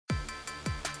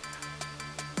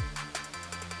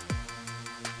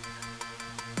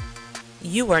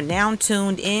You are now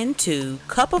tuned in to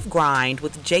Cup of Grind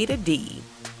with Jada D.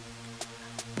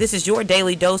 This is your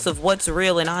daily dose of what's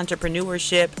real in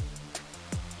entrepreneurship.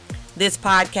 This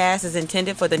podcast is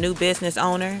intended for the new business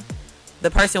owner, the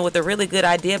person with a really good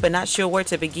idea but not sure where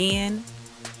to begin,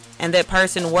 and that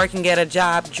person working at a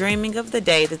job dreaming of the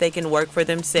day that they can work for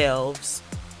themselves.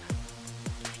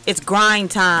 It's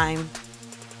grind time.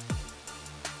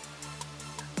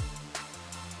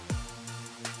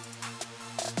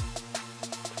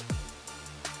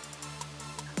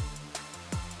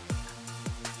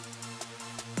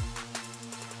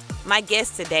 My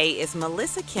guest today is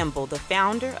Melissa Kimball, the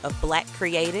founder of Black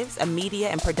Creatives, a media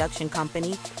and production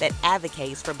company that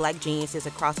advocates for Black geniuses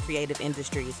across creative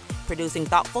industries, producing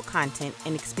thoughtful content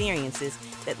and experiences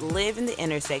that live in the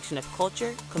intersection of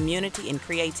culture, community, and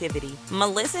creativity.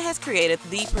 Melissa has created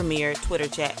the premier Twitter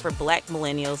chat for Black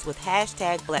millennials with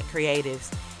hashtag Black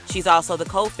Creatives. She's also the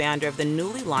co-founder of the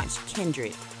newly launched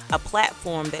Kindred, a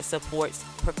platform that supports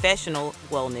professional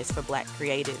wellness for Black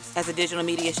creatives. As a digital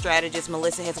media strategist,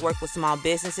 Melissa has worked with small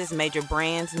businesses, major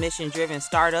brands, mission-driven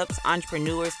startups,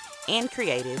 entrepreneurs, and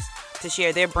creatives to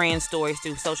share their brand stories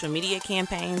through social media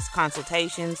campaigns,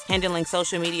 consultations, handling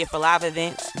social media for live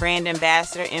events, brand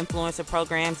ambassador, influencer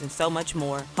programs, and so much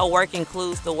more. Her work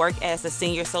includes the work as a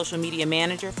senior social media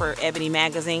manager for Ebony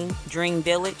Magazine, Dream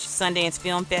Village, Sundance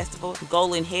Film Festival,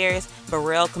 Golden Hairs,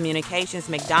 Burrell Communications,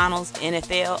 McDonald's,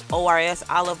 NFL, ORS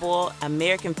Olive Oil,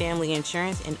 American Family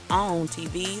Insurance, and OWN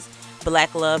TV's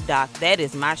Black Love Doc. That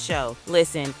is my show.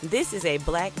 Listen, this is a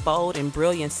Black, bold, and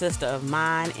brilliant sister of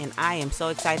mine, and I am so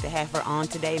excited to have her on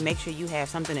today. Make sure you have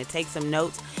something to take some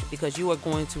notes because you are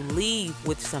going to leave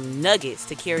with some nuggets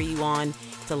to carry you on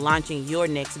to launching your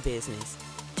next business.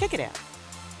 Check it out.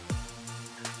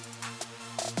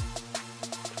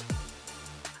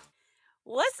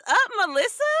 What's up,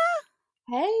 Melissa?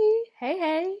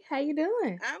 Hey, how you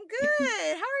doing? I'm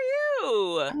good. How are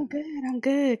you? I'm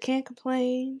good. Can't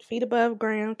complain. Feet above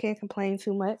ground, can't complain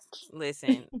too much.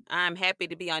 Listen, I'm happy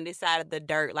to be on this side of the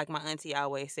dirt, like my auntie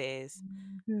always says.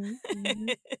 Mm-hmm.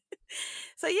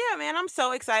 So yeah, man, I'm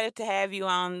so excited to have you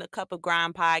on the Cup of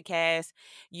Grind podcast.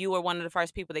 You were one of the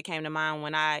first people that came to mind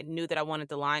when I knew that I wanted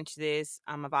to launch this.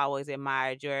 I've always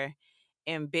admired your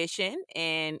ambition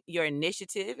and your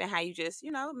initiative and how you just,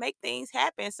 make things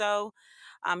happen. So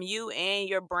you and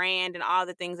your brand and all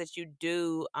the things that you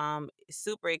do is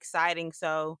super exciting.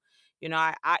 So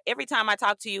I every time I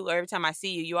talk to you or every time I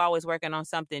see you, you're always working on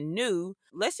something new.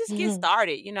 Let's just get Mm-hmm.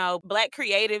 started. Black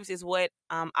creatives is what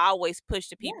I always push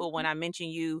to people Yeah. when I mention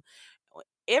you.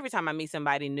 Every time I meet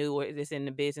somebody new or that's in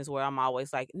the business where I'm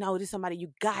always like, no, this is somebody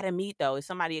you gotta meet though. It's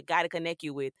somebody you gotta connect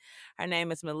you with. Her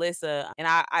name is Melissa. And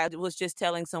I was just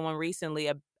telling someone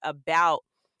recently about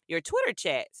your Twitter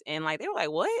chats. And like they were like,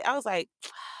 what? I was like,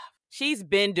 she's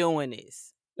been doing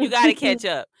this. You got to catch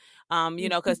up.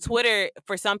 Because Twitter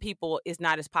for some people is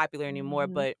not as popular anymore.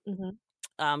 Mm-hmm. But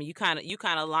Mm-hmm. you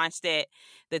kind of launched the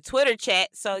Twitter chat.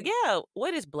 So yeah,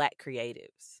 what is Black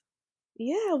Creatives?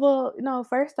 Yeah, well,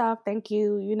 first off, thank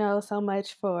you, so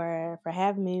much for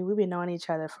having me. We've been knowing each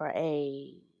other for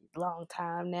a long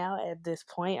time now at this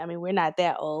point. I mean, we're not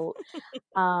that old.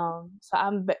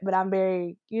 But I'm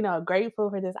very, grateful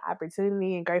for this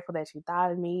opportunity and grateful that you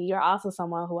thought of me. You're also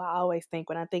someone who I always think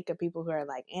when I think of people who are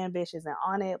like ambitious and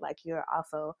on it, like you're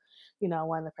also,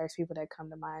 one of the first people that come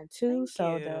to mind too. Thank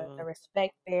So the you.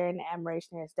 respect there and the admiration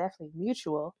there is definitely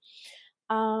mutual.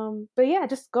 But yeah,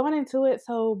 just going into it.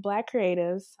 So Black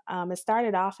Creatives, it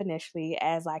started off initially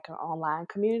as like an online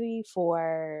community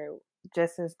for,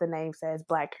 just as the name says,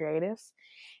 Black Creatives.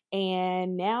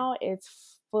 And now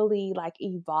it's fully like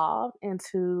evolved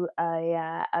into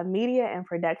a media and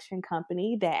production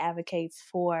company that advocates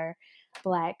for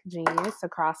Black genius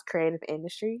across creative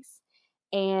industries.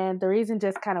 And the reason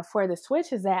just kind of for the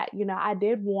switch is that, I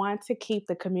did want to keep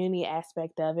the community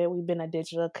aspect of it. We've been a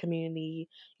digital community,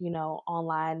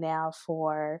 online now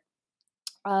for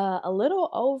a little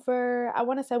over, I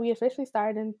want to say we officially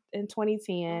started in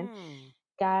 2010, Mm.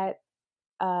 got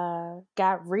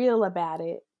got real about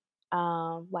it.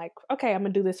 Like, okay, I'm gonna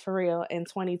do this for real in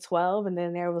 2012. And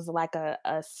then there was like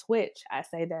a switch, I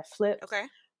say, that flipped Okay.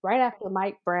 right after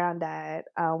Mike Brown died.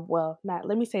 Well, not,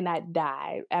 let me say not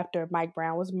died, after Mike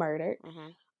Brown was murdered.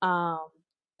 Mm-hmm. Um,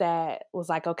 that was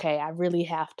like, okay, I really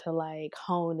have to like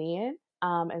hone in.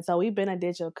 And so we've been a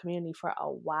digital community for a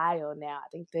while now. I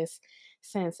think this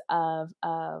sense of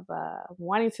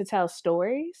wanting to tell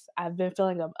stories, I've been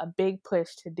feeling a big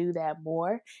push to do that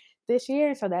more, this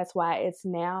year. So that's why it's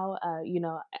now,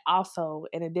 also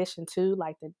in addition to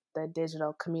like the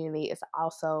digital community, it's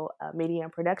also a media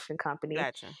and production company.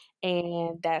 Gotcha.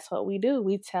 And that's what we do.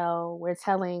 We're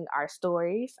telling our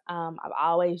stories. I've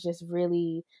always just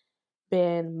really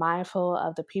been mindful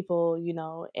of the people,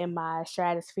 in my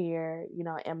stratosphere,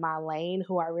 in my lane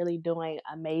who are really doing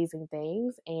amazing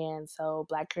things. And so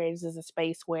Black Creators is a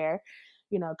space where,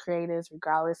 creatives,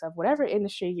 regardless of whatever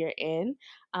industry you're in,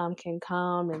 can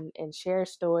come and share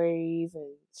stories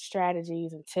and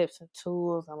strategies and tips and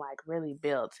tools and like really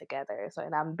build together. So,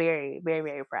 and I'm very, very,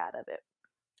 very proud of it.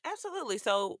 Absolutely.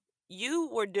 So you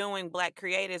were doing Black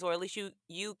Creatives, or at least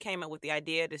you came up with the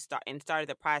idea to start and started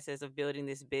the process of building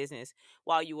this business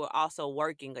while you were also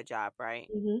working a job, right?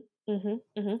 Mhm, mhm,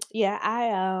 mhm. Yeah,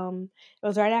 it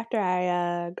was right after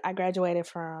I graduated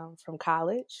from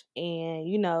college,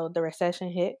 and the recession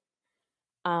hit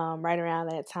right around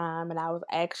that time, and I was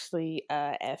actually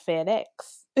at FedEx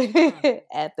Mm.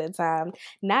 at the time,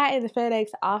 not in the FedEx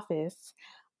office.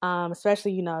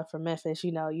 Especially for Memphis,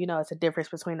 it's a difference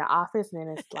between the office and then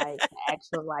it's like the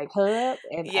actual like hub,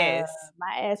 and Yes.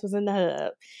 my ass was in the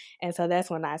hub, and so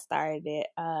that's when I started it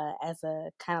as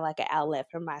a kind of like an outlet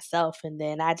for myself, and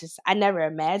then I never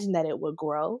imagined that it would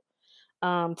grow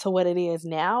to what it is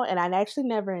now. And I actually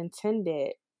never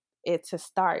intended it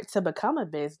to become a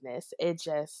business. It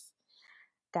just,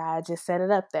 God just set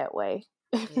it up that way.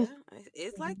 Yeah,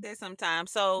 it's like Mhm. that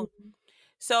sometimes. So, Mhm.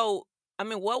 so I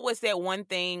mean, what was that one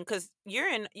thing? Because you're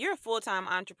a full time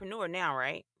entrepreneur now,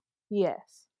 right?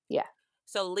 Yes. Yeah.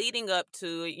 So leading up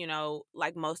to,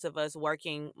 like most of us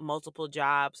working multiple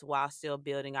jobs while still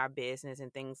building our business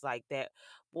and things like that,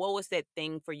 what was that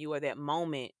thing for you or that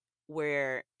moment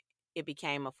where it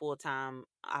became a full time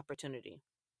opportunity?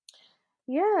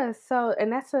 Yeah, so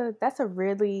and that's a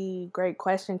really great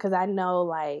question because I know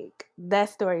like that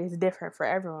story is different for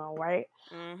everyone, right?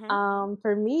 Mm-hmm.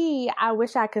 For me, I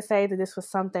wish I could say that this was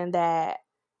something that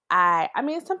I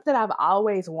mean, it's something that I've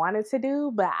always wanted to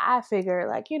do, but I figured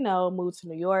like, move to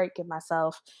New York, give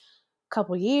myself a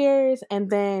couple years and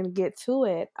then get to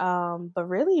it. But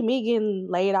really me getting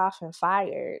laid off and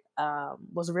fired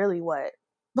was really what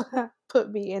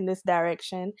put me in this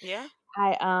direction. Yeah.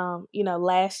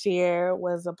 Last year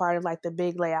was a part of like the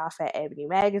big layoff at Ebony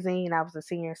Magazine. I was a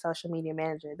senior social media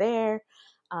manager there.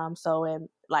 So in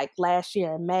like last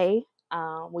year in May,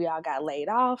 we all got laid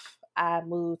off. I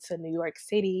moved to New York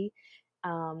City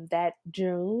that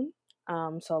June.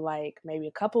 So like maybe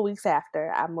a couple weeks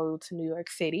after I moved to New York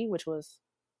City, which was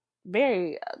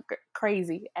very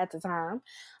crazy at the time.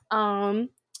 Um,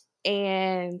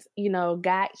 and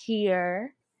got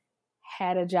here,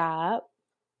 had a job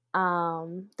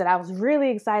that I was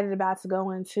really excited about to go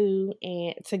into,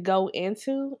 and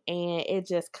it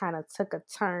just kind of took a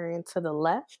turn to the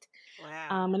left.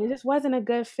 Wow. And it just wasn't a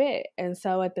good fit. And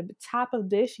so at the top of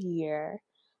this year,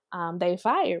 they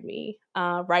fired me,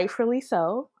 rightfully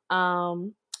so.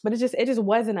 But it just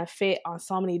wasn't a fit on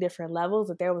so many different levels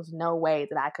that there was no way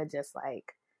that I could just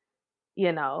like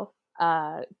you know,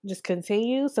 just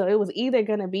continue. So it was either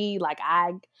gonna be like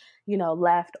I,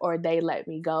 left or they let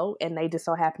me go, and they just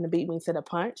so happened to beat me to the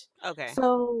punch. Okay.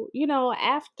 So,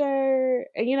 after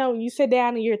you sit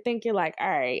down and you're thinking like, all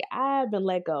right, I've been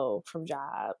let go from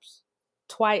jobs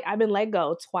twice. I've been let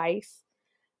go twice.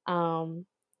 Um,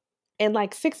 in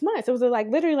like 6 months. It was like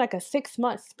literally like a 6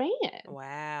 month span.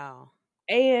 Wow.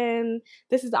 And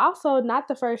this is also not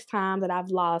the first time that I've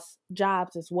lost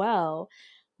jobs as well,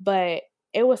 but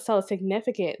it was so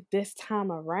significant this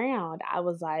time around. I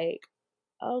was like,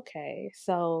 okay,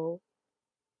 so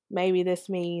maybe this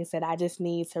means that I just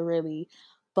need to really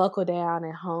buckle down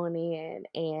and hone in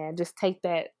and just take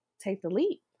the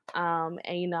leap.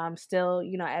 And I'm still,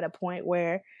 at a point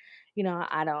where,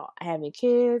 I don't have any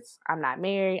kids, I'm not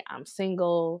married, I'm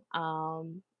single.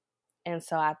 And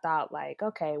so I thought like,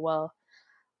 okay, well,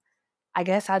 I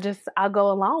guess I'll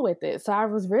go along with it. So I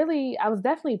was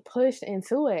definitely pushed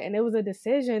into it. And it was a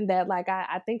decision that like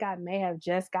I think I may have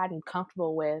just gotten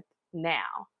comfortable with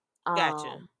now.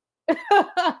 Gotcha.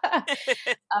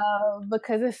 Um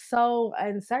because it's so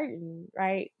uncertain,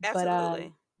 right?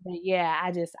 Absolutely. But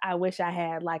yeah, I wish I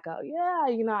had like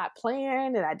I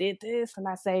planned and I did this and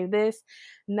I saved this.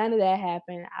 None of that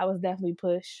happened. I was definitely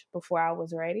pushed before I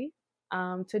was ready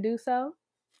to do so.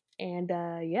 And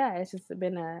yeah, it's just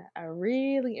been a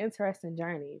really interesting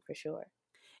journey for sure.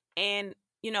 And,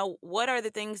 what are the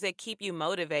things that keep you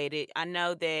motivated? I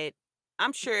know that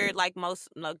I'm sure, like most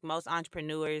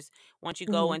entrepreneurs, once you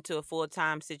go Mhm. into a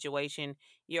full-time situation,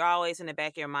 you're always in the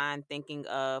back of your mind thinking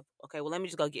of, okay, well, let me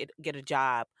just go get a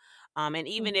job. And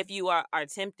even Mhm. if you are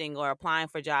attempting or applying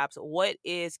for jobs, what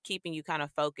is keeping you kind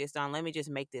of focused on, let me just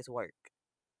make this work?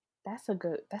 That's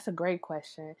a great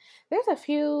question. There's a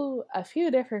few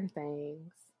different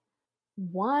things.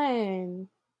 One,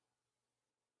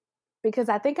 because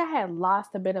I think I had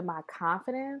lost a bit of my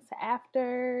confidence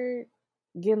after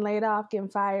getting laid off, getting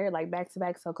fired, like back to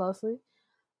back so closely.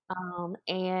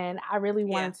 And I really Yeah.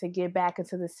 wanted to get back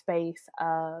into the space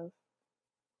of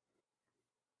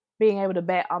being able to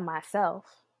bet on myself.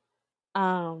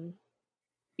 Um,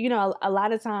 a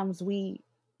lot of times we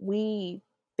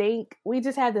think we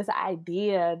just have this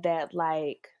idea that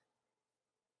like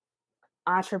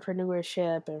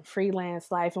entrepreneurship and freelance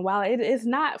life, and while it is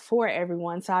not for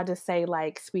everyone, so I'll just say,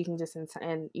 like, speaking just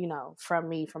from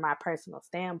me, from my personal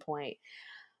standpoint,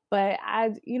 but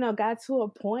I got to a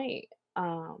point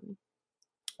um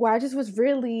where I just was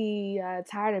really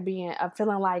tired of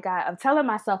feeling like of telling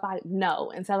myself I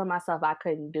no and telling myself I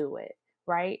couldn't do it.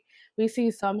 Right? We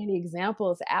see so many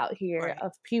examples out here Right.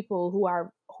 of people who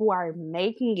are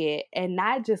making it and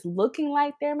not just looking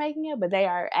like they're making it, but they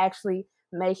are actually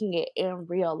making it in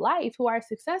real life, who are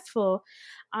successful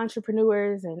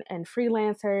entrepreneurs and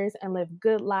freelancers and live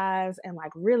good lives and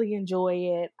like really enjoy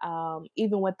it,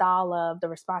 even with all of the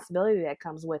responsibility that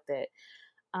comes with it.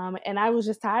 And I was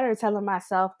just tired of telling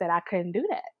myself that I couldn't do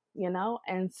that.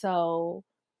 And so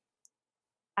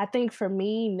I think for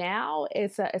me now,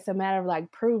 it's a matter of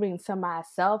like proving to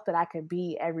myself that I could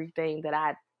be everything that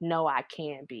I know I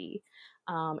can be,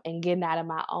 and getting out of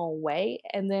my own way.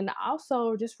 And then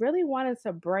also just really wanted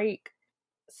to break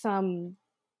some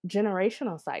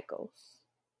generational cycles,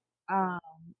 um,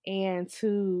 and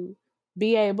to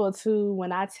be able to,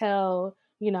 when I tell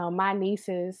my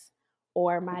nieces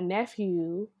or my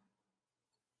nephew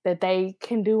that they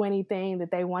can do anything that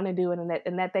they want to do, and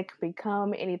that they can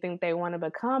become anything they want to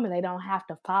become, and they don't have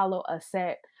to follow a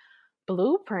set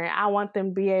blueprint. I want them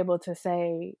to be able to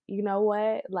say, you know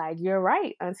what, like, you're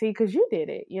right, auntie, because you did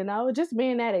it. Just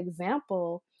being that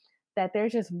example that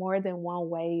there's just more than one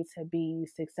way to be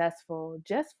successful,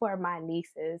 just for my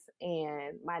nieces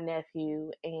and my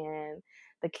nephew and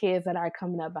the kids that are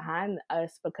coming up behind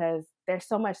us, because there's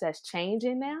so much that's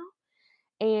changing now.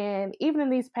 And even in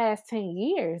these past 10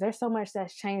 years, there's so much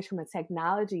that's changed from a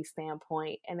technology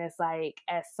standpoint. And it's like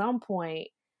at some point,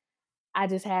 I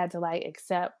just had to like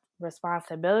accept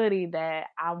responsibility that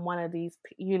I'm one of these,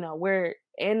 we're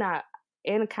in a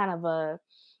kind of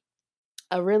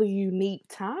a really unique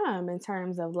time in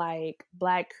terms of like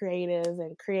black creatives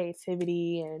and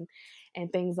creativity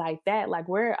and things like that. Like,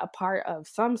 we're a part of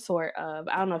some sort of,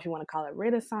 I don't know if you want to call it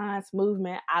renaissance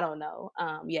movement, I don't know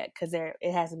yet, because there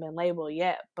it hasn't been labeled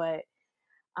yet, but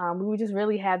we just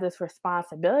really have this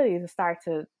responsibility to start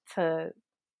to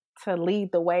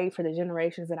lead the way for the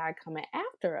generations that are coming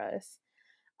after us.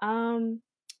 um,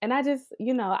 and I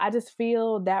just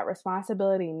feel that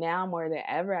responsibility now more than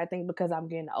ever. I think because I'm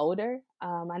getting older.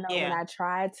 I know when Yeah. I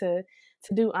tried to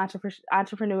do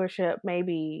entrepreneurship,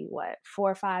 maybe what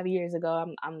 4 or 5 years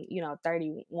ago. I'm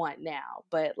 31 now,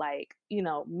 but like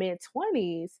mid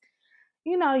 20s.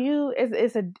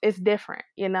 It's different.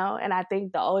 And I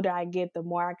think the older I get, the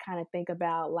more I kind of think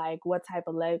about like what type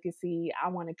of legacy I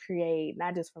want to create,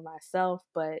 not just for myself,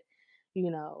 but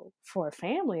for a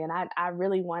family. And I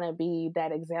really want to be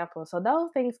that example. So those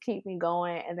things keep me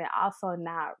going. And then also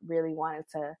not really wanting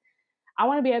to, I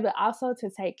want to be able to also to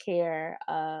take care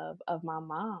of my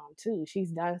mom too.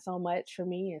 She's done so much for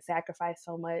me and sacrificed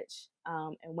so much,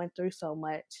 and went through so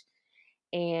much.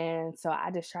 And so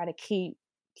I just try to keep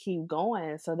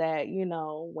going so that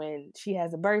when she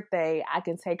has a birthday, I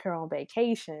can take her on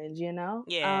vacations.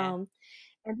 Yeah.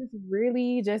 And just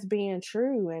really just being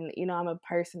true. And I'm a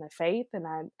person of faith, and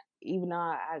I even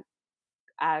though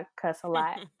I cuss a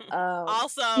lot,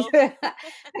 Also.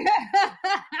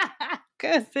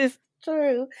 cuz it's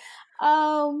true.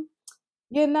 Um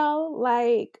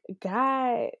like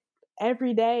God,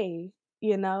 every day,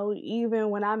 even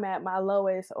when I'm at my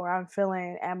lowest or I'm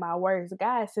feeling at my worst,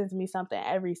 God sends me something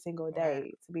every single Right.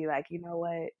 day to be like, you know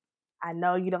what? I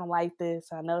know you don't like this.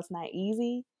 I know it's not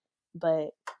easy,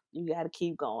 but you got to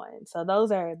keep going. So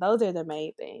those are the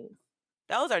main things.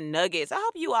 Those are nuggets. I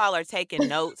hope you all are taking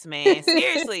notes, man.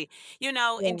 Seriously,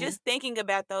 and Yeah. just thinking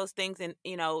about those things and,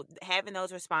 having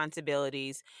those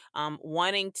responsibilities,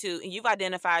 wanting to, and you've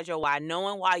identified your why,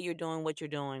 knowing why you're doing what you're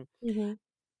doing. Mhm.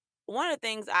 One of the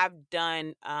things I've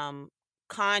done,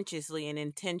 consciously and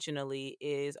intentionally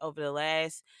is over the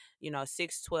last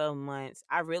 6-12 months,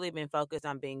 I've really been focused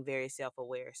on being very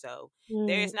self-aware. So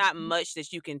there's not Mm-hmm. much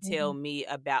that you can tell me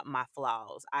about my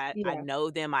flaws. I Yeah.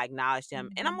 know them, I acknowledge them,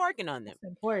 and I'm Mhm. working on them.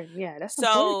 That's important. Yeah, that's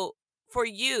important. So for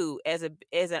you as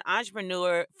an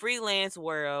entrepreneur, freelance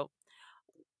world,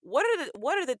 what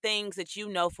are the things that you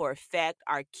know for a fact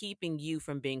are keeping you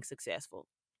from being successful?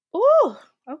 Ooh,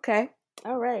 okay.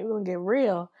 All right, we're gonna get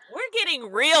real. We're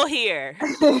getting real here.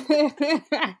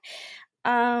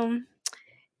 um,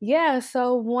 yeah,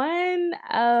 so one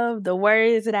of the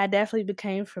words that I definitely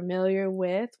became familiar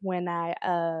with when I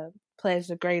pledged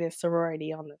the greatest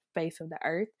sorority on the face of the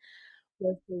earth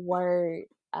was the word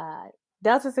uh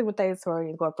Delta Sigma Theta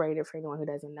Sorority Incorporated, for anyone who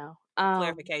doesn't know.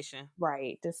 Clarification.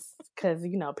 Right, just because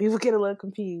people get a little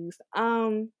confused.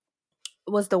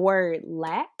 Was the word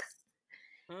lack.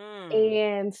 Mm.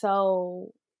 And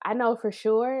so I know for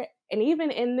sure, and even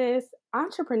in this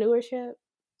entrepreneurship,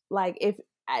 like if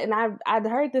and I'd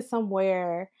heard this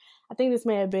somewhere. I think this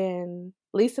may have been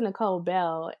Lisa Nicole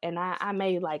Bell, and I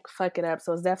may like fuck it up,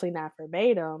 so it's definitely not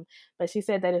verbatim. But she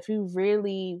said that if you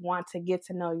really want to get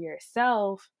to know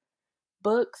yourself,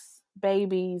 books,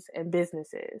 babies, and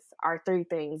businesses are three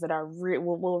things that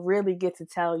will really get to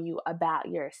tell you about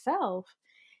yourself.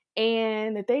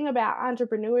 And the thing about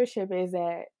entrepreneurship is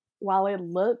that while it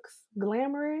looks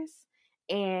glamorous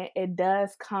and it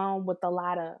does come with a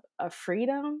lot of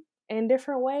freedom in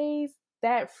different ways,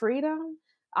 that freedom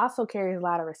also carries a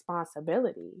lot of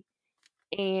responsibility.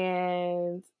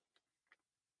 And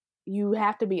you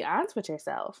have to be honest with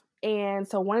yourself. And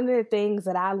so one of the things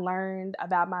that I learned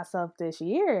about myself this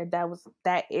year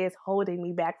that is holding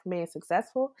me back from being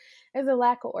successful is a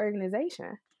lack of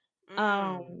organization. Mm.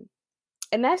 Um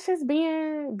and that's just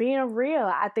being real.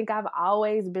 I think I've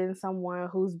always been someone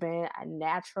who's been a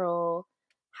natural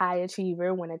high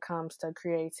achiever when it comes to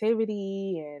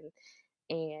creativity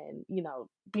and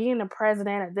being the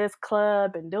president of this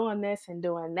club and doing this and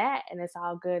doing that, and it's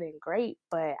all good and great,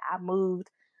 but I moved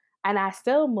and I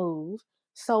still move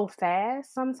so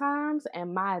fast sometimes,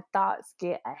 and my thoughts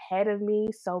get ahead of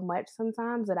me so much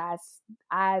sometimes that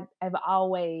I have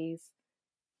always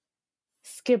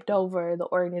skipped over the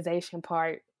organization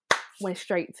part, went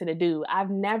straight to the do. I've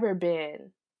never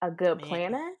been a good Man.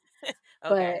 planner,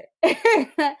 Okay.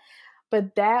 but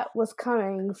but that was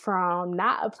coming from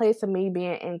not a place of me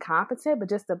being incompetent, but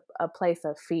just a place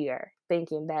of fear,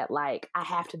 thinking that like I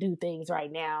have to do things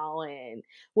right now. And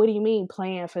what do you mean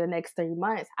plan for the next 3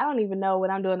 months? I don't even know what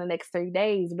I'm doing the next 3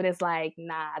 days, but it's like,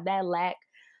 nah, that lack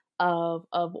of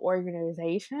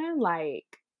organization, like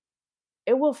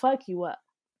it will fuck you up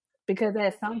because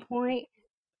at some point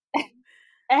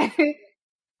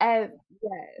at,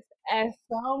 yes, at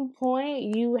some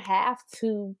point you have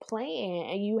to plan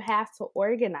and you have to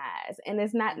organize. And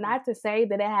it's not Mhm. not to say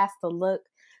that it has to look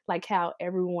like how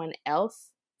everyone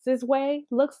else's way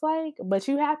looks like, but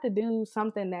you have to do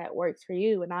something that works for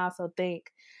you. And I also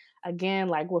think again,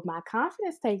 like with my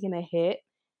confidence taking a hit,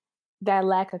 that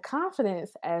lack of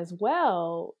confidence as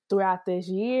well throughout this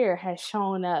year has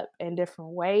shown up in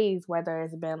different ways, whether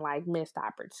it's been like missed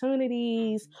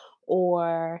opportunities Mhm.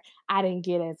 or I didn't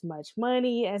get as much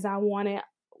money as I wanted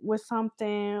with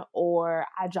something, or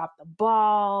I dropped the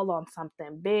ball on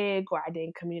something big, or I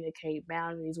didn't communicate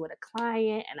boundaries with a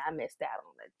client and I missed out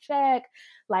on the check.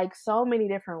 Like so many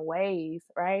different ways,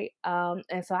 right? And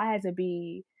so I had to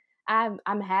be I'm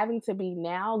having to be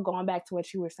now going back to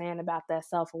what you were saying about that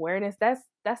self-awareness. That's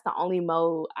the only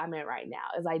mode I'm in right now.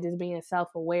 Is like just being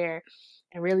self-aware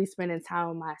and really spending time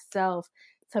with myself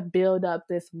to build up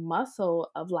this muscle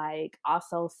of like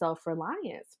also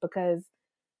self-reliance, because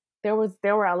there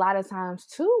were a lot of times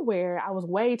too where I was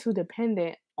way too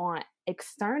dependent on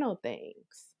external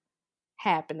things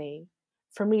happening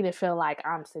for me to feel like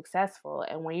I'm successful.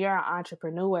 And when you're an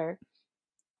entrepreneur,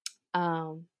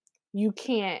 um, you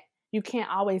can't you can't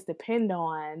always depend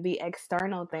on the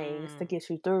external things to Mm. get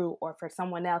you through or for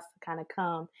someone else to kind of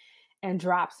come and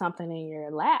drop something in your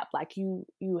lap. Like you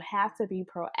have to be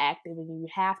proactive and you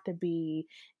have to be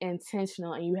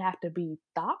intentional and you have to be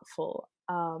thoughtful.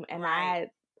 And Right.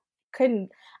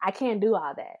 couldn't I can't do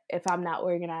all that if I'm not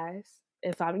organized.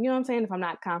 If I'm, what I'm saying, if I'm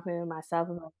not confident in myself,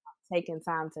 if I'm not taking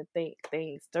time to think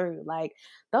things through. Like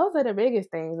those are the biggest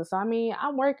things. And so I mean,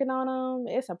 I'm working on them.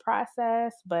 It's a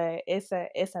process, but it's a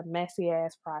messy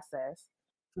ass process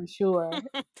for sure.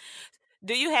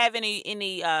 Do you have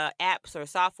any apps or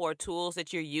software tools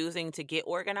that you're using to get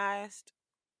organized?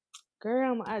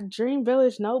 Girl, my Dream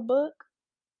Village notebook.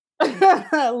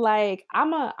 Like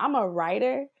I'm a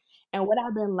writer, and what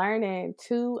I've been learning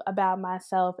too about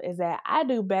myself is that I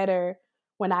do better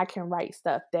when I can write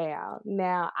stuff down.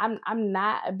 Now, I'm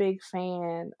not a big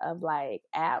fan of like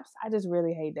apps. I just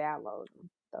really hate downloading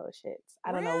those shits.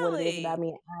 I don't know what it is about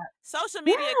Really? me and apps. Social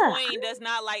media Yeah, queen does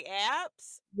not like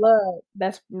apps? look,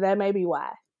 that may be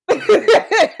why.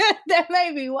 That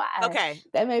may be why. Okay.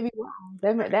 That may be why.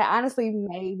 That honestly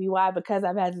may be why, because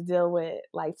I've had to deal with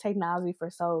like technology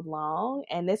for so long,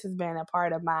 and this has been a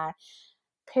part of my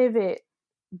pivot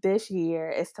this year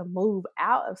is to move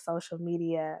out of social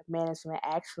media management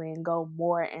actually and go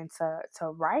more into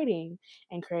writing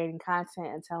and creating content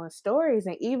and telling stories.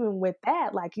 And even with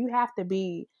that, like, you have to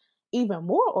be even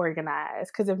more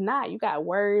organized, because if not, you got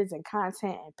words and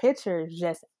content and pictures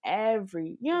just you know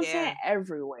what I'm saying, Yeah.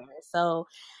 everywhere. So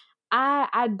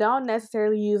I don't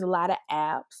necessarily use a lot of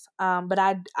apps, but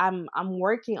I'm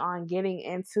working on getting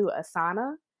into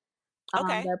Asana,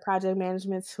 Okay. their project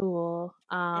management tool,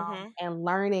 Mhm. and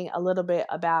learning a little bit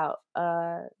about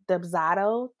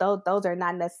Dubsado. Those are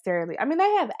not necessarily. I mean,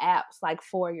 they have apps like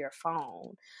for your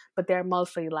phone, but they're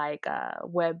mostly like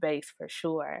web based for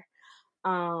sure.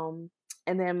 Um,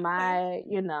 and then Okay. my,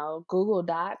 Google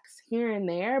Docs here and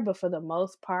there, but for the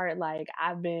most part, like,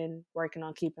 I've been working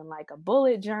on keeping like a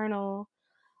bullet journal,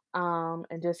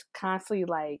 and just constantly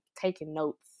like taking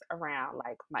notes around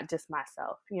like just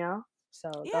myself. So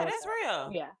Yeah, those that's are,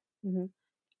 real. yeah. Hmm.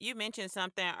 You mentioned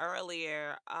something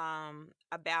earlier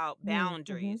about Mm-hmm.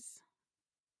 boundaries.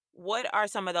 What are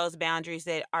some of those boundaries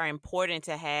that are important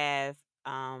to have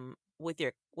with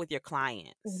your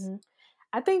clients? Hmm.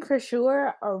 I think for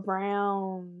sure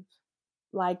around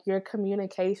like your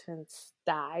communication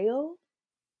style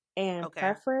and Okay.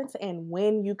 preference, and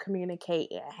when you communicate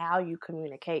and how you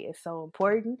communicate is so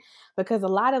important, because a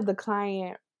lot of the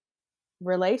client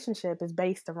relationship is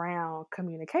based around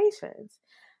communication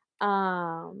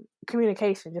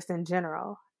just in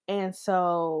general. And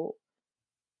so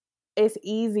it's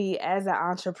easy as an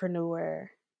entrepreneur,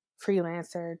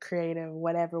 freelancer, creative,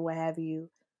 whatever, what have you,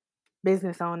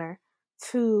 business owner,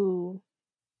 to,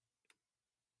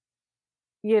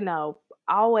 you know,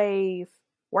 always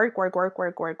work, work, work,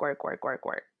 work, work, work, work, work,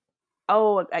 work.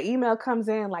 Oh, an email comes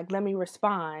in, like, let me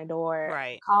respond, or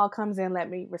Right. call comes in, let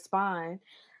me respond.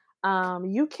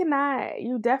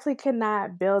 You definitely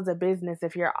cannot build a business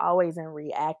if you're always in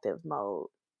reactive mode.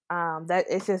 That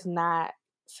it's just not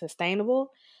sustainable.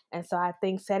 And so I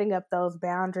think setting up those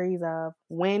boundaries of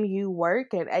when you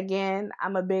work, and again,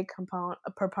 I'm a big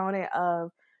a proponent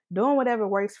of doing whatever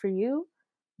works for you,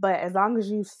 but as long as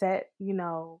you set,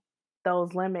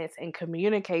 those limits and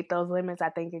communicate those limits, I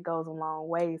think it goes a long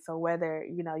way. So whether,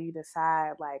 you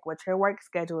decide like what your work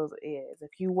schedule is, if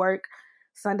you work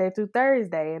Sunday through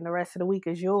Thursday and the rest of the week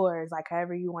is yours, like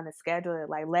however you want to schedule it,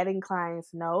 like letting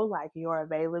clients know like your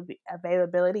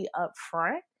availability up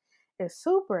front is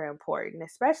super important,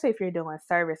 especially if you're doing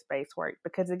service-based work,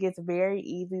 because it gets very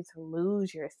easy to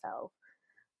lose yourself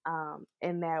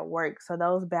in that work. So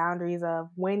those boundaries of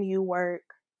when you work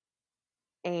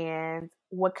and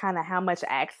how much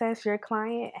access your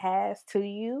client has to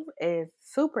you is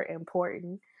super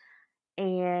important.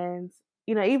 And,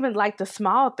 even like the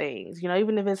small things,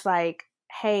 even if it's like,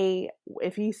 hey,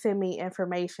 if you send me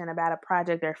information about a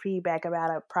project or feedback about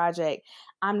a project,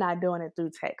 I'm not doing it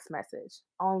through text message,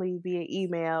 only via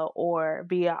email or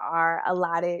via our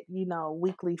allotted,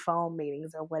 weekly phone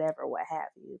meetings or whatever, what have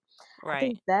you. I Right.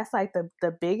 think that's like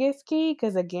the biggest key,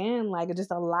 because again, like,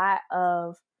 just a lot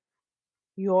of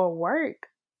your work,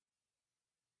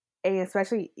 and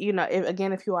especially,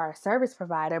 if you are a service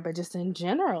provider, but just in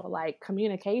general, like,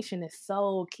 communication is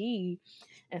so key.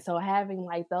 And so having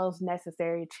like those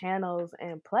necessary channels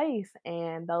in place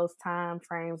and those time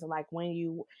frames of like when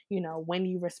you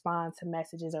respond to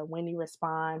messages or when you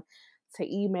respond to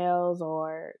emails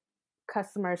or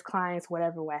customers, clients,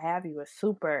 whatever, what have you, is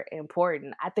super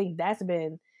important. I think that's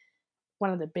been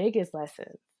one of the biggest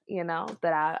lessons,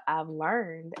 that I've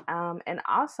learned. And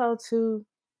also to,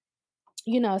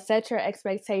 set your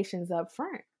expectations up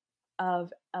front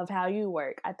of how you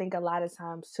work. I think a lot of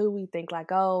times too, we think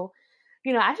like, oh,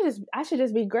 I should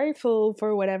just be grateful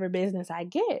for whatever business I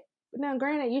get. Now,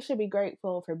 granted, you should be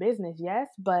grateful for business, yes,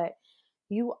 but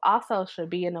you also should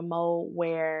be in a mode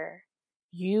where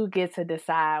you get to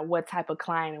decide what type of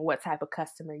client and what type of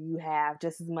customer you have,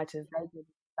 just as much as they get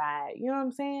to decide. You know what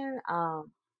I'm saying?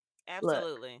 Look,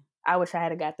 Absolutely. I wish I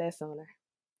had got that sooner.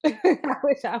 I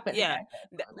wish I would have Yeah. got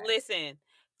that sooner. Listen,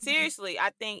 Mhm. seriously, I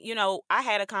think, I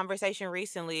had a conversation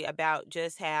recently about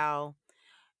just how,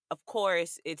 of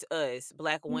course, it's us,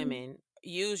 Black Mhm. women,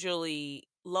 usually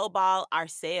lowball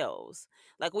ourselves.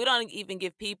 Like, we don't even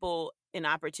give people an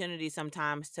opportunity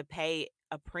sometimes to pay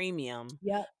a premium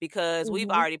Yep. because we've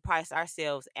Mhm. already priced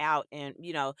ourselves out, and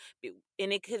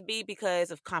and it could be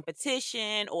because of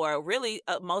competition, or really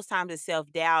most times it's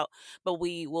self-doubt, but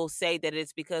we will say that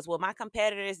it's because, well, my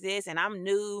competitor is this and I'm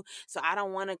new, so I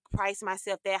don't want to price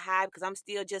myself that high because I'm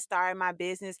still just starting my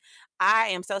business. I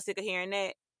am so sick of hearing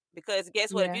that. Because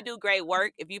guess what? If you Yeah. do great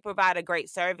work, if you provide a great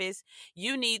service,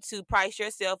 you need to price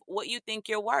yourself what you think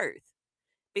you're worth.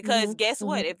 Because Mhm. guess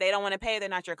what? Mhm. If they don't want to pay, they're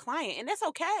not your client. And that's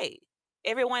okay.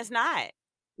 Everyone's not.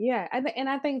 Yeah, and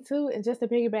I think too, and just to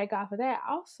piggyback off of that,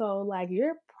 also like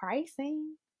your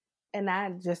pricing, and I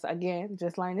just again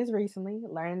just learned this recently,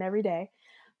 learning every day,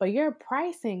 but your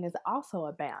pricing is also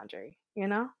a boundary. You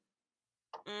know,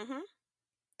 Mm-hmm.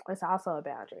 it's also a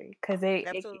boundary because it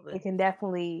Absolutely. can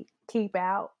definitely keep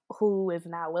out who is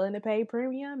not willing to pay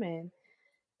premium, and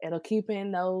it'll keep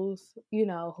in those,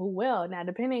 who will. Now,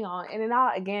 depending on, and it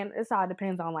all, again, this all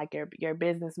depends on like your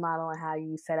business model and how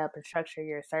you set up and structure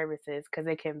your services because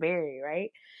it can vary,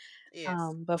 right? Yes.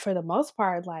 But for the most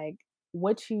part, like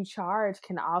what you charge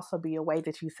can also be a way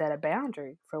that you set a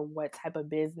boundary for what type of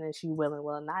business you will and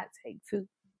will not take too.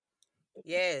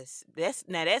 Yes.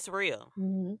 That's real.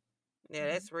 Hmm. Yeah,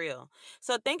 that's real.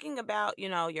 So thinking about,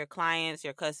 your clients,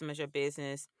 your customers, your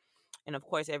business, and of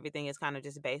course everything is kind of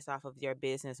just based off of your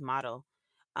business model.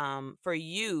 For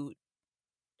you,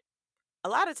 a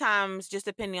lot of times, just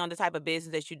depending on the type of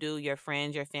business that you do, your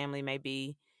friends, your family may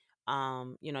be,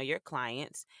 your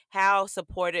clients. How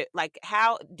supported, like,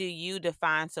 how do you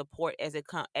define support as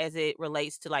it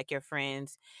relates to like your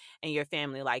friends and your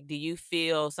family? Like, do you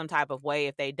feel some type of way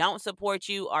if they don't support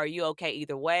you? Are you okay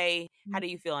either way? How do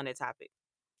you feel on that topic?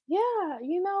 Yeah,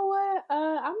 you know what?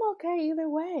 I'm okay either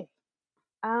way.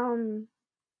 Um,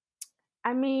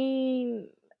 I mean,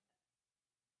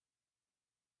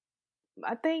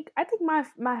 I think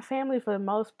my family for the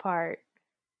most part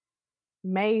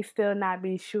may still not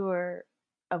be sure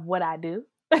of what I do.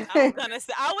 I was gonna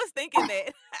say, I was thinking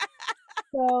that.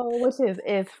 So, which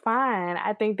is fine.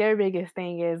 I think their biggest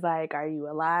thing is like, are you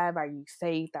alive? Are you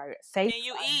safe? Can you Are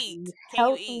you eat? Can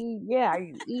you eat? healthy? Yeah, are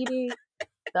you eating?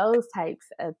 Those types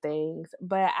of things.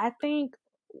 But I think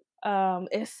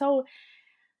it's so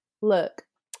look,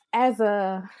 as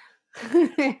a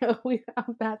I'm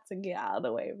about to get all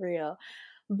the way real.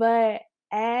 But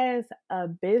as a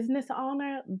business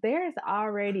owner, there's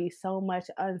already so much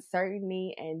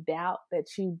uncertainty and doubt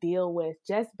that you deal with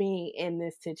just being in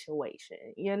this situation.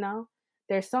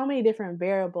 There's so many different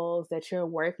variables that you're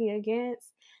working against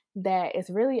that it's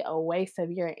really a waste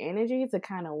of your energy to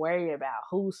kind of worry about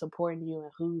who's supporting you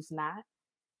and who's not.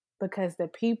 Because the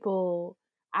people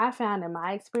I found in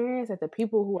my experience that the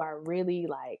people who are really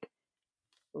like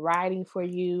riding for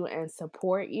you and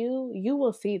support you, you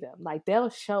will see them. Like they'll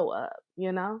show up.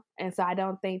 And so I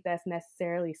don't think that's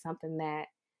necessarily something that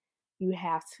you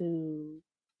have to,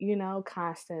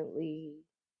 constantly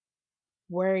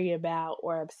worry about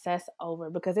or obsess over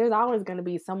because there's always going to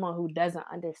be someone who doesn't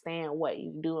understand what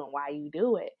you do and why you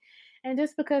do it. And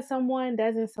just because someone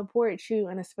doesn't support you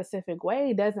in a specific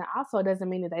way doesn't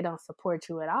mean that they don't support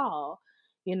you at all.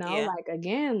 Yeah. Like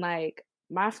again, like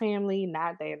my family,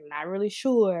 they're not really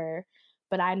sure,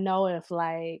 but I know if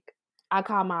like I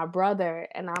call my brother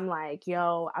and I'm like,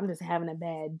 yo, I'm just having a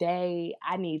bad day.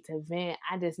 I need to vent.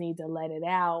 I just need to let it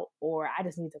out, or I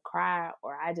just need to cry,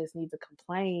 or I just need to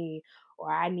complain, or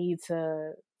I need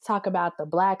to talk about the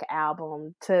Black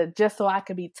album to just so I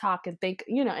could be talking,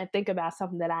 and think about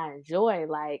something that I enjoy.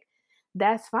 Like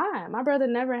that's fine. My brother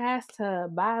never has to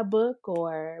buy a book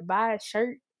or buy a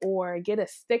shirt or get a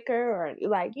sticker or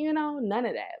like, none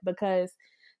of that because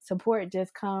support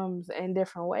just comes in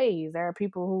different ways. There are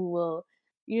people who will,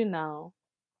 you know,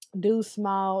 do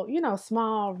small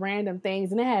random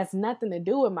things and it has nothing to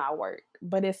do with my work,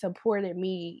 but it supported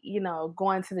me,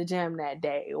 going to the gym that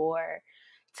day or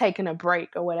taking a break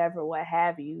or whatever, what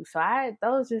have you. So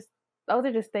those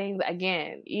are just things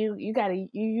again, you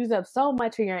use up so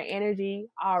much of your energy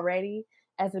already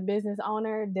as a business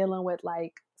owner dealing with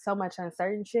like so much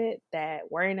uncertain shit that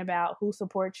worrying about who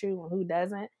supports you and who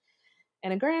doesn't in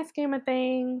the grand scheme of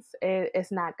things,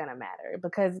 it's not going to matter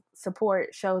because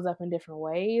support shows up in different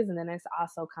ways and then it's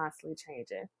also constantly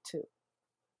changing too.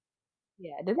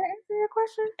 Yeah. Did that answer your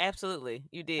question? Absolutely.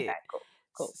 You Okay, did. cool.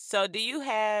 Cool. So do you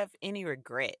have any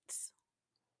regrets?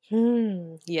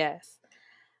 Yes.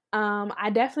 I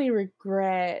definitely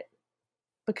regret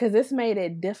because this made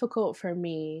it difficult for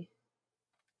me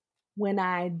when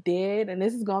I did, and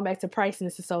this is going back to pricing.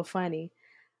 This is so funny.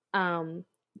 Um,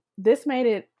 this made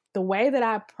it the way that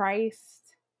I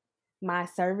priced my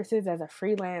services as a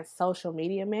freelance social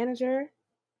media manager.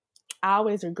 I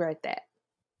always regret that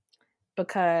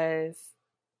because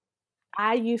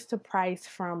I used to price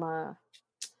from I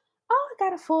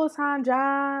got a full-time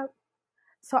job,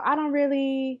 so I don't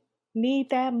really need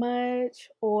that much,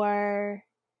 or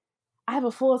I have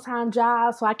a full-time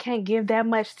job, so I can't give that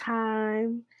much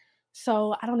time,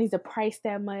 so I don't need to price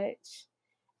that much.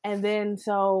 And then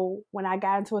so when I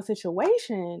got into a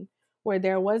situation where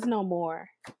there was no more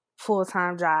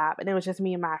full-time job and it was just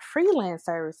me and my freelance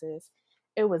services,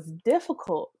 it was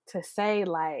difficult to say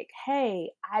like,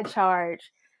 "Hey, I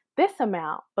charge this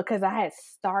amount," because I had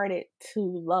started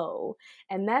too low.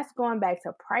 And that's going back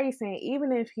to pricing.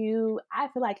 I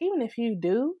feel like even if you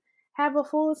do have a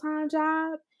full-time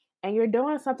job and you're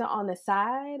doing something on the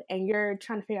side and you're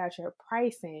trying to figure out your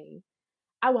pricing,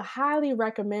 I would highly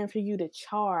recommend for you to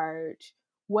charge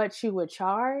what you would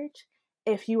charge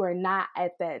if you are not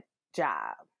at that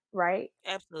job, right?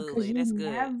 Because Absolutely. you That's good.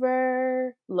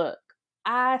 never look.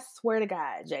 I swear to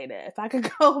God, Jada, if I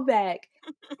could go back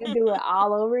and do it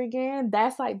all over again,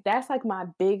 that's like my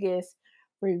biggest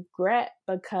regret,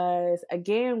 because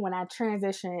again, when I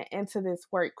transitioned into this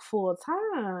work full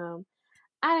time,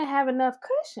 I didn't have enough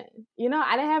cushion.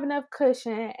 I didn't have enough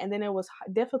cushion, and then it was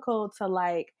difficult to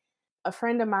like a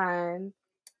friend of mine,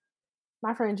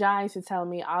 my friend John used to tell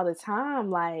me all the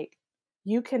time, like,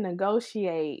 you can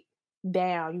negotiate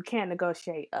down, you can't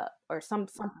negotiate up, or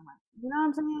something like that. You know what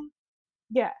I'm saying?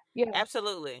 Yeah, yeah.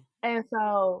 Absolutely. And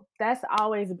so that's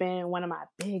always been one of my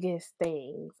biggest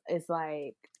things. It's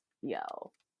like,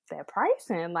 yo, that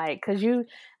pricing, like, cause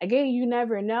again, you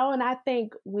never know. And I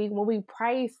think when we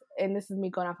price, and this is me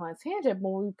going off on a tangent, but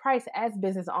when we price as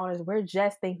business owners, we're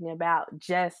just thinking about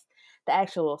just the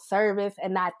actual service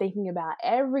and not thinking about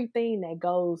everything that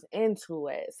goes into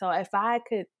it. So if I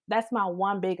could, that's my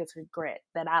one biggest regret,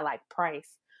 that I like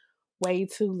price way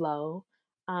too low.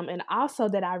 And also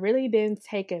that I really didn't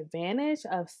take advantage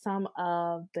of some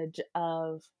of the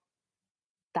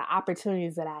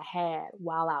opportunities that I had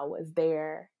while I was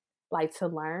there, like to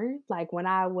learn. Like when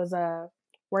I was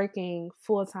working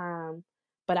full time,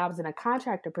 but I was in a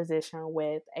contractor position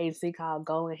with an agency called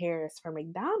Golden Harris for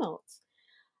McDonald's.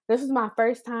 This was my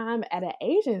first time at an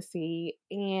agency,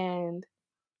 and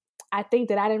I think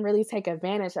that I didn't really take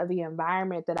advantage of the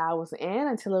environment that I was in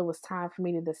until it was time for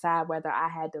me to decide whether I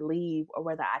had to leave or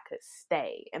whether I could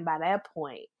stay. And by that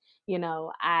point,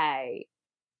 I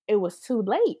it was too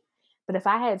late. But if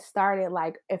I had started,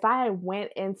 like, if I had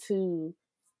went into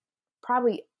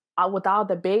probably with all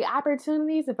the big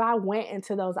opportunities, if I went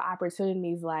into those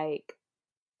opportunities like,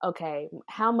 okay,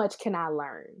 how much can I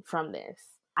learn from this?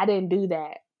 I didn't do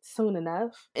that soon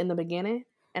enough in the beginning.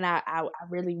 And I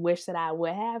really wish that I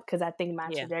would have, because I think my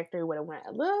Yeah. trajectory would have went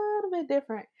a little bit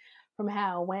different from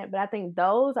how it went. But I think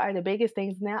those are the biggest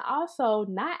things. Now, also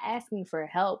not asking for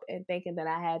help and thinking that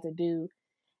I had to do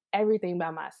everything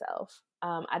by myself.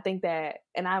 I think that,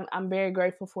 and I'm very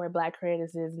grateful for where Black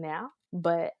Creators is now,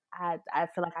 but I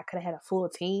feel like I could have had a full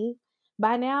team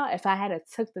by now if I had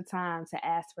took the time to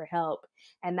ask for help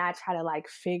and not try to like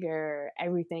figure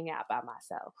everything out by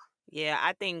myself. Yeah,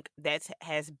 I think that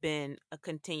has been a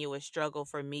continuous struggle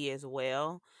for me as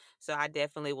well. So I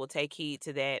definitely will take heed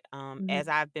to that, as Mhm.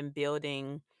 I've been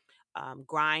building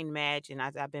Grind Match, and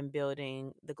as I've been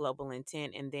building the Global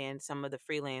Intent, and then some of the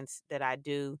freelance that I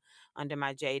do under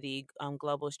my JD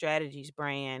Global Strategies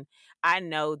brand. I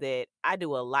know that I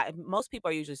do a lot. Most people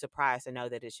are usually surprised to know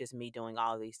that it's just me doing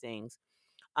all these things.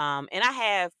 And I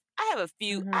have a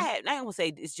few. Mhm. I don't want to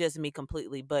say it's just me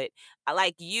completely, but I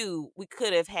like you. We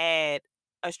could have had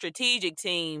a strategic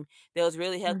team that was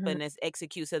really Mhm. helping us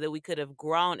execute so that we could have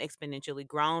grown exponentially,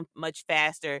 grown much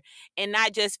faster, and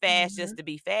not just fast just Mhm. to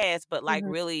be fast, but like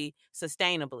Mhm. really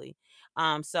sustainably.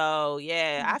 So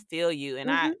yeah, I feel you, and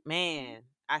Mhm.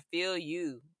 I feel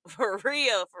you for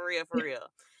real, for real, for real.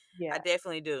 I Yeah.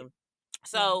 definitely do.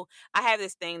 Yeah. So I have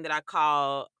this thing that I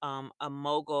call a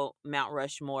mogul Mount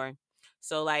Rushmore.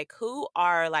 So like, who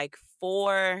are like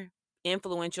four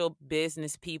influential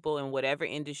business people in whatever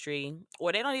industry,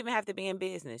 or they don't even have to be in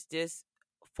business, just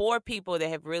four people that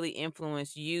have really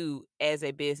influenced you as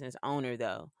a business owner,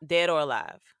 though, dead or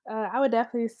alive? I would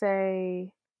definitely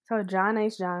say so. John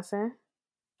H. Johnson,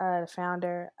 the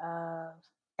founder of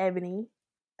Ebony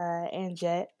and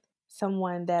Jet,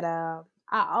 someone that I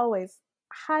always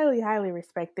highly, highly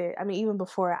respected. I mean, even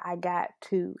before I got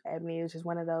to Ebony, it was just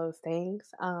one of those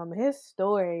things. His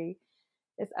story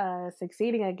is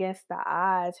succeeding against the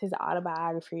odds. His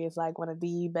autobiography is like one of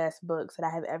the best books that I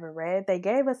have ever read. They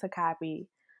gave us a copy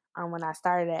when I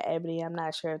started at Ebony. I'm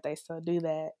not sure if they still do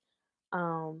that.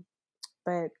 Um,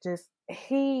 but just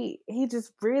he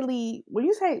just really, when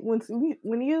you say,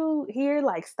 when you hear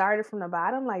like started from the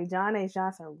bottom, like John H.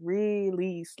 Johnson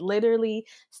really literally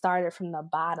started from the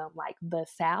bottom, like the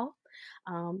South.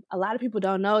 A lot of people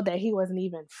don't know that he wasn't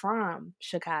even from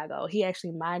Chicago. He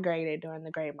actually migrated during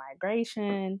the Great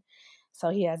Migration, so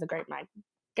he has a great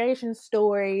migration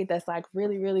story that's like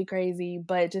really really crazy.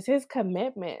 But just his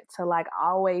commitment to like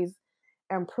always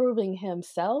improving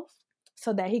himself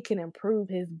so that he can improve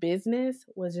his business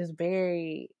was just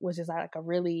like a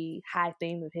really high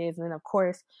theme of his. And then of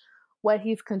course what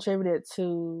he's contributed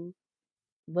to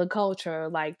the culture.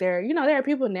 Like there are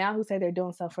people now who say they're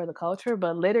doing stuff for the culture,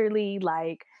 but literally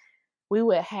like we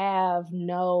would have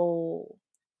no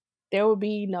there would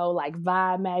be no like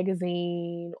Vibe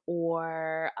magazine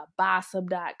or a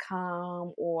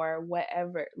Bossip.com or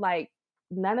whatever. Like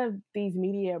none of these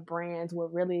media brands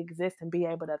would really exist and be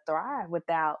able to thrive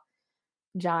without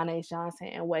John H. Johnson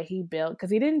and what he built.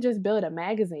 Because he didn't just build a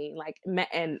magazine,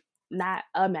 and not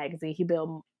a magazine. He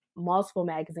built multiple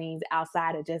magazines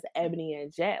outside of just Ebony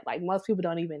and Jet. Like most people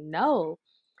don't even know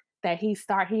that he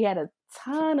had a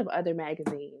ton of other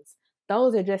magazines.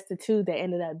 Those are just the two that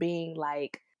ended up being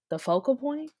like the focal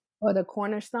point or the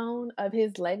cornerstone of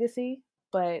his legacy.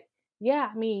 But yeah,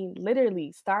 I mean,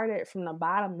 literally started from the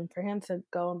bottom, and for him to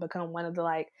go and become one of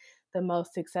the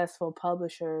most successful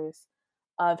publishers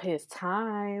of his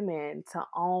time, and to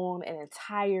own an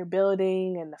entire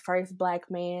building, and the first Black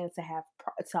man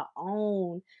to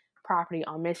own property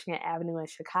on Michigan Avenue in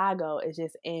Chicago is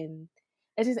just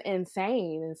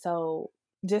insane. And so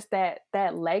just that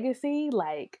legacy,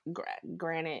 like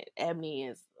granted Ebony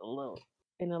is a little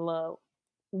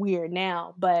weird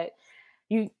now, but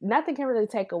nothing can really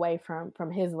take away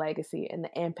from his legacy and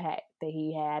the impact that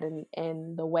he had,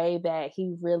 and the way that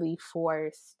he really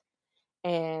forced.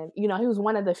 And he was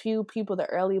one of the few people, the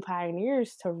early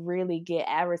pioneers, to really get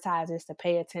advertisers to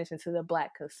pay attention to the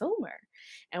Black consumer.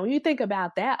 And when you think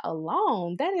about that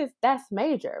alone, that's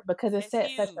major, because it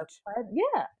set such a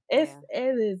it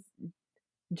is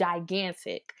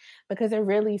gigantic, because it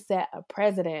really set a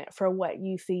precedent for what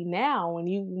you see now when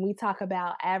we talk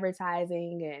about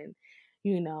advertising and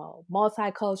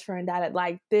multicultural and that.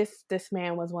 Like this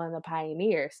man was one of the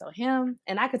pioneers. So him,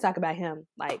 and I could talk about him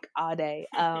like all day.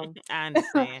 I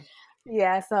understand.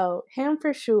 Yeah, so him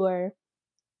for sure.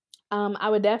 I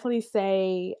would definitely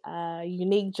say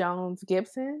Unique Jones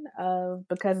Gibson of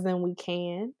Because Then We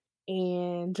Can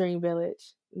and Dream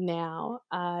Village now.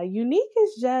 Unique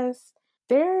is just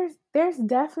there's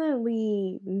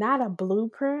definitely not a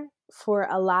blueprint for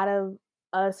a lot of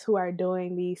us who are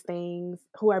doing these things,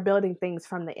 who are building things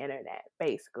from the internet.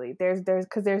 Basically,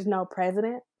 there's no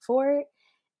precedent for it.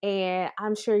 And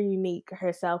I'm sure Unique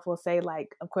herself will say,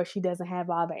 like, of course she doesn't have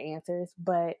all the answers,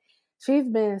 but she's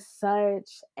been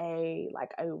such a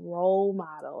role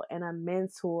model and a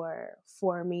mentor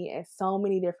for me in so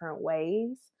many different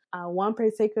ways. One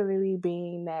particularly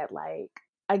being that, like,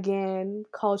 again,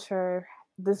 culture,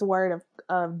 this word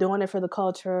of doing it for the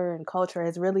culture, and culture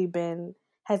has really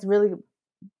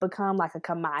become like a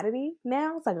commodity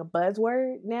now. It's like a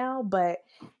buzzword now, but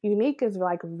Unique is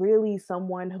like really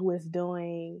someone who is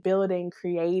building,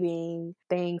 creating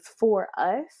things for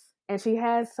us. And she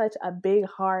has such a big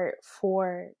heart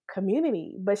for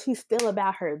community, but she's still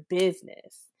about her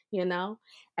business,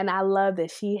 And I love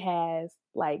that she has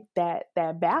like that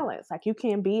balance. Like you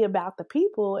can be about the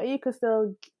people and you can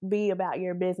still be about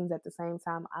your business at the same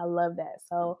time. I love that.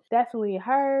 So definitely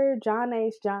her, John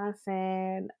H.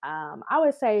 Johnson. I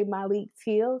would say Myleik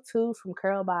Teele too, from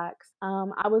Curlbox.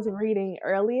 I was reading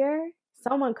earlier,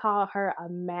 someone called her a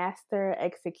master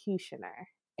executioner,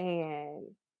 and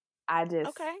I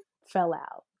just fell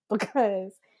out,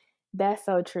 because that's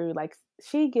so true. Like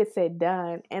she gets it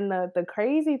done. And the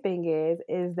crazy thing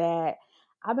is that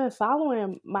I've been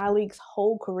following Myleik's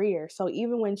whole career. So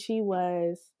even when she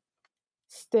was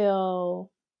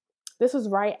still, this was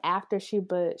right after she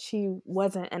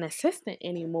wasn't an assistant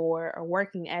anymore or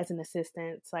working as an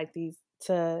assistant like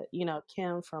to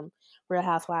Kim from Real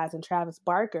Housewives and Travis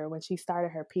Barker, when she started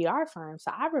her PR firm.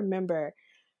 So I remember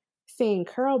seeing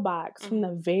Curlbox from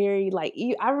the very,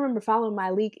 I remember following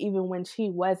Myleik even when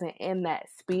she wasn't in that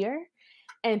sphere,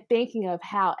 and thinking of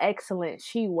how excellent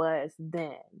she was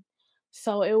then.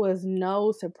 So it was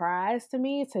no surprise to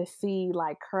me to see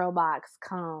like Curlbox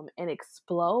come and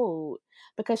explode,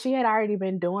 because she had already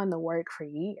been doing the work for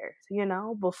years,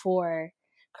 before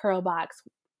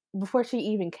she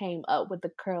even came up with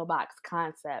the Curlbox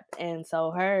concept. And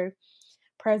so her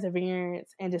perseverance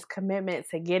and just commitment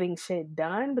to getting shit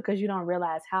done, because you don't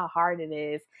realize how hard it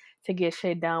is to get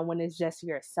shit done when it's just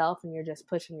yourself and you're just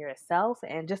pushing yourself,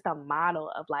 and just a model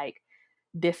of like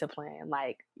discipline,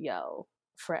 like, yo,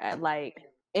 for like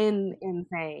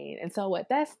insane. And so what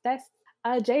that's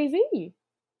Jay-Z. Okay.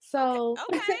 So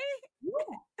Okay.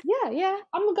 yeah,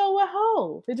 I'm gonna go with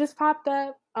Hov. It just popped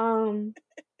up in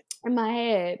my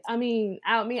head. I mean,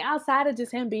 outside of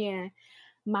just him being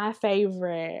my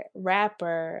favorite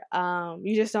rapper,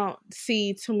 you just don't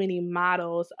see too many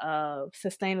models of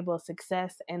sustainable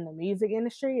success in the music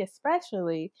industry,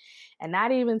 especially, and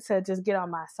not even to just get on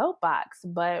my soapbox,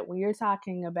 but when you're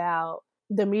talking about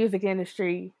the music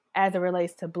industry as it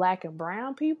relates to Black and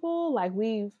brown people, like,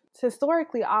 we've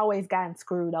historically always gotten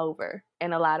screwed over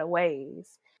in a lot of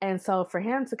ways. And so for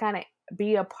him to kind of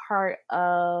be a part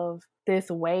of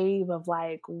this wave of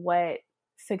like what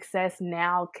success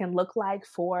now can look like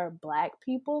for Black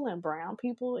people and brown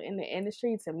people in the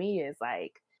industry, to me, is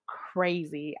like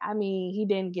crazy. I mean, he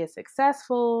didn't get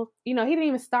successful. He didn't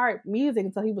even start music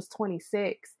until he was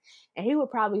 26. And he would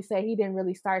probably say he didn't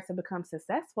really start to become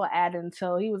successful at it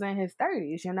until he was in his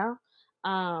 30s.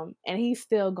 And he's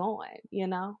still going.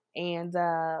 And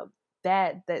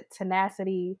that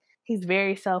tenacity, he's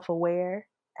very self-aware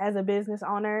as a business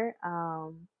owner.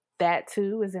 That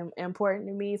too is important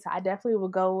to me. So I definitely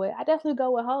go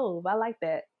with Hov. I like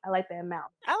that. I like that amount.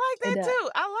 I like It that does. too.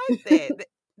 I like that.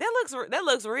 That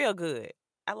looks real good.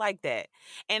 I like that.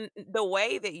 And the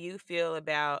way that you feel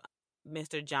about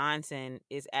Mr. Johnson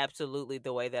is absolutely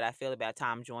the way that I feel about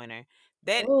Tom Joyner.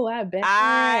 That Oh, I bet.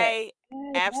 I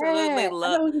I absolutely bet. I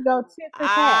love. bet we could go tit for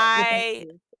tat with that I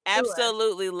one. Sure.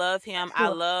 absolutely love him. I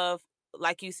Sure. love,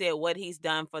 like you said, what he's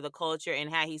done for the culture and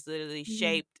how he's literally Mm-hmm.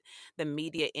 shaped the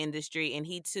media industry. And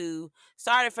he too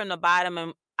started from the bottom.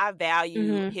 And I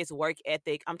value Mm-hmm. his work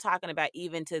ethic. I'm talking about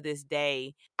even to this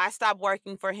day. I stopped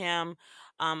working for him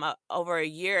over a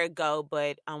year ago,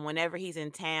 but whenever he's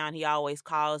in town, he always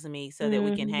calls me so that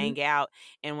we can Mm-hmm. hang out.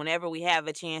 And whenever we have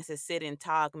a chance to sit and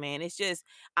talk, man, it's just,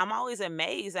 I'm always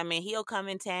amazed. I mean, he'll come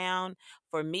in town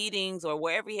for meetings or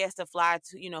wherever he has to fly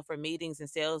to, for meetings and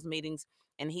sales meetings.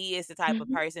 And he is the type of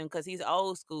Mm-hmm. person, because he's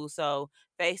old school. So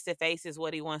face to face is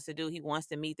what he wants to do. He wants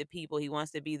to meet the people. He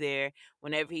wants to be there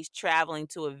whenever he's traveling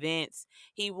to events.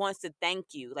 He wants to thank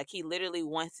you. Like, he literally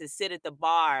wants to sit at the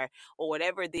bar or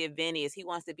whatever the event is. He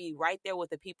wants to be right there with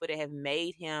the people that have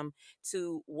made him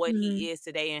to what Mm-hmm. he is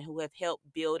today and who have helped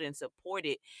build and support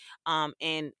it.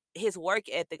 And his work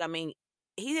ethic, I mean,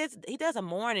 he does a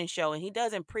morning show and he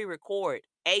doesn't pre-record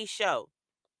a show.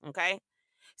 Okay.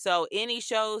 So any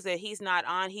shows that he's not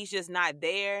on, he's just not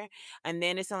there. And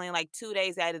then it's only like 2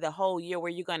 days out of the whole year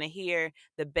where you're going to hear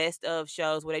the best of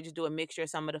shows where they just do a mixture of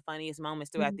some of the funniest moments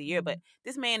throughout the year. Mm-hmm. But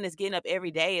this man is getting up every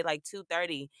day at like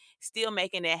 2:30, still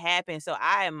making that happen. So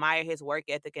I admire his work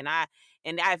ethic. And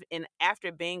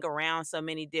after being around so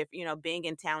many different, being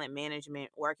in talent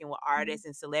management, working with artists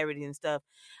and celebrities and stuff,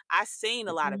 I've seen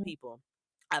a lot of Mm-hmm. people.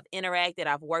 I've interacted,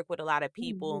 I've worked with a lot of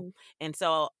people, Mm-hmm. and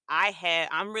so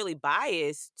I'm really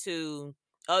biased to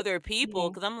other people, Yeah.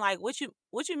 because I'm like, what you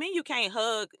mean you can't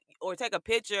hug or take a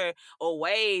picture or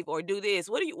wave or do this?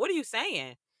 What are you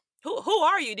saying? Who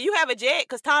are you? Do you have a jet?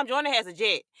 Because Tom Joyner has a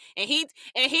jet, and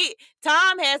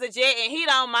Tom has a jet, and he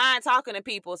don't mind talking to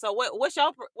people. So what's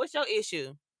your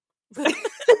issue?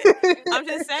 I'm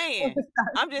just saying.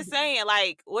 I'm just saying,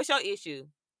 like, what's your issue?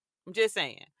 I'm just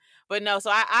saying. But no,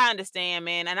 so I understand,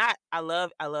 man, and I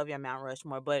love your Mount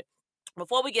Rushmore. But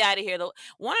before we get out of here, though,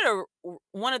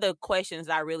 one of the questions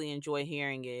I really enjoy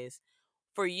hearing is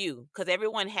for you, because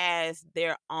everyone has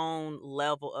their own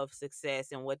level of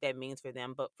success and what that means for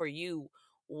them. But for you,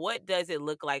 what does it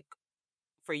look like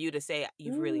for you to say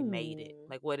you've really made it? Mm.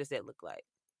 Like, what does that look like?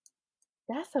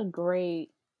 That's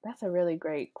a really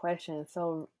great question.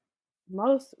 So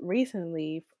most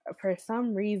recently, for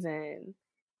some reason,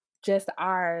 just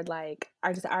our I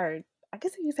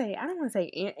guess you say, I don't want to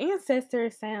say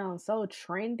ancestors sound so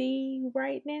trendy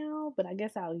right now, but I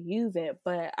guess I'll use it.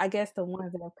 But I guess the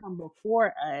ones that have come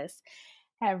before us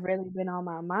have really been on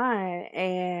my mind,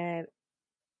 and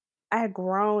I had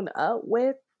grown up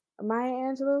with Maya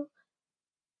Angelou,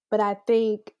 but I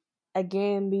think,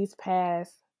 again, these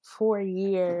past 4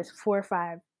 years, 4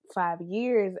 or 5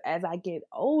 years, as I get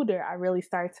older, I really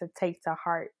start to take to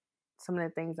heart some of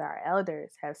the things our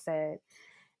elders have said.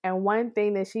 And one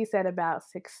thing that she said about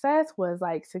success was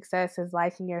like, success is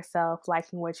liking yourself,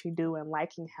 liking what you do, and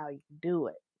liking how you do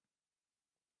it.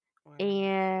 Wow.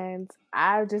 And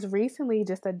I just recently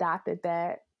just adopted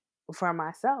that for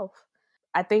myself.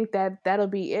 I think that that'll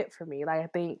be it for me. Like, I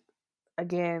think,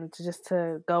 again, just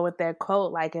to go with that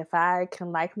quote, like, if I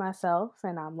can like myself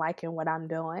and I'm liking what I'm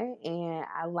doing and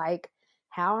I like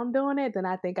how I'm doing it, then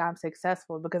I think I'm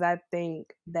successful. Because I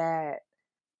think that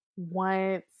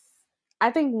once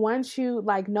I think once you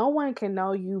like, no one can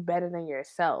know you better than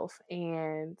yourself,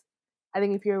 and I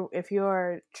think if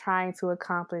you're trying to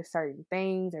accomplish certain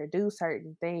things or do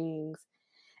certain things,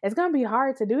 it's gonna be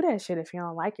hard to do that shit if you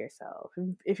don't like yourself.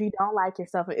 If you don't like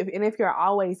yourself, if you're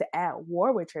always at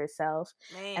war with yourself,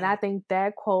 and I Man, think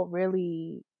that quote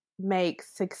really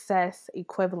makes success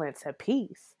equivalent to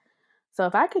peace. So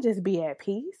if I could just be at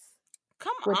peace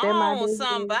come within my on, business,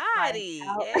 like somebody.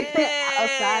 out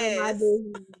outside of my Yes.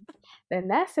 business, then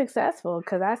that's successful.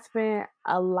 Because I spent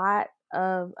a lot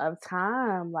of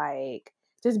time like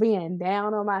just being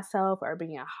down on myself or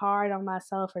being hard on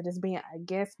myself or just being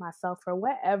against myself for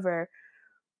whatever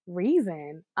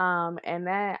reason. And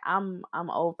that I'm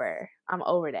over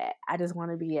that. I just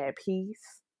want to be at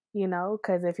peace,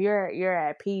 because if you're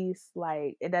at peace,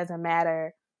 like it doesn't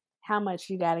matter how much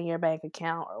you got in your bank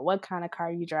account or what kind of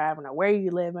car you driving or where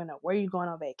you living or where you going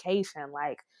on vacation,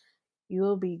 like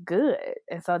you'll be good.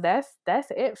 And so that's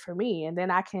it for me. And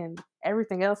then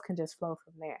everything else can just flow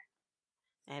from there.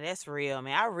 And that's real,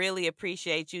 man. I really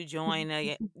appreciate you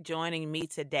joining me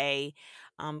today.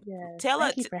 Um, Yes. tell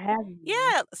us, Thank you for having me.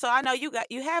 yeah. So I know you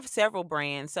have several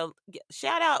brands. So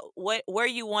shout out where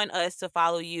you want us to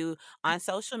follow you on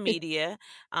social media.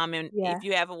 And Yeah. if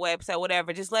you have a website,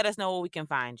 whatever, just let us know where we can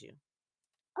find you.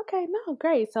 Okay, no,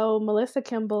 great. So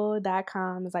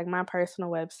melissakimble.com is like my personal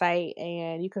website,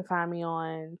 and you can find me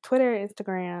on Twitter,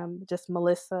 Instagram, just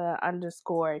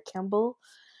Melissa_Kimble.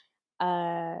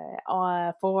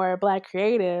 On for Black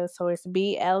Creatives, so it's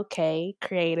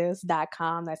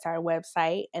blkcreatives.com. That's our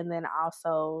website, and then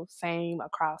also same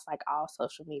across like all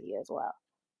social media as well.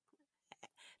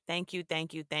 Thank you,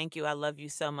 thank you, thank you. I love you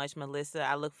so much, Melissa.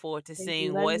 I look forward to Thank you.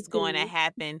 seeing Love you what's going to too.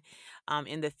 happen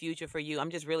in the future for you.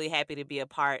 I'm just really happy to be a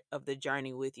part of the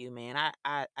journey with you, man.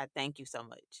 I thank you so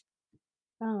much.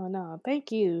 Oh no,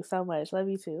 thank you so much. Love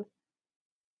you too.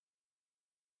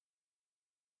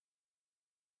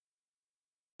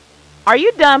 Are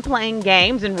you done playing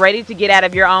games and ready to get out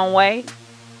of your own way?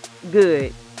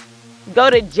 Good. Go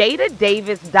to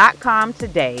jadadavis.com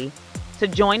today to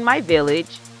join my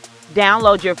village,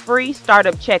 download your free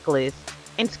startup checklist,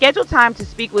 and schedule time to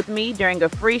speak with me during a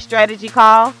free strategy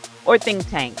call or think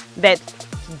tank. That's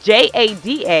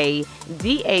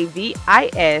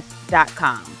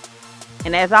jadadavis.com.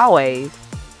 And as always,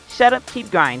 shut up,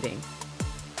 keep grinding.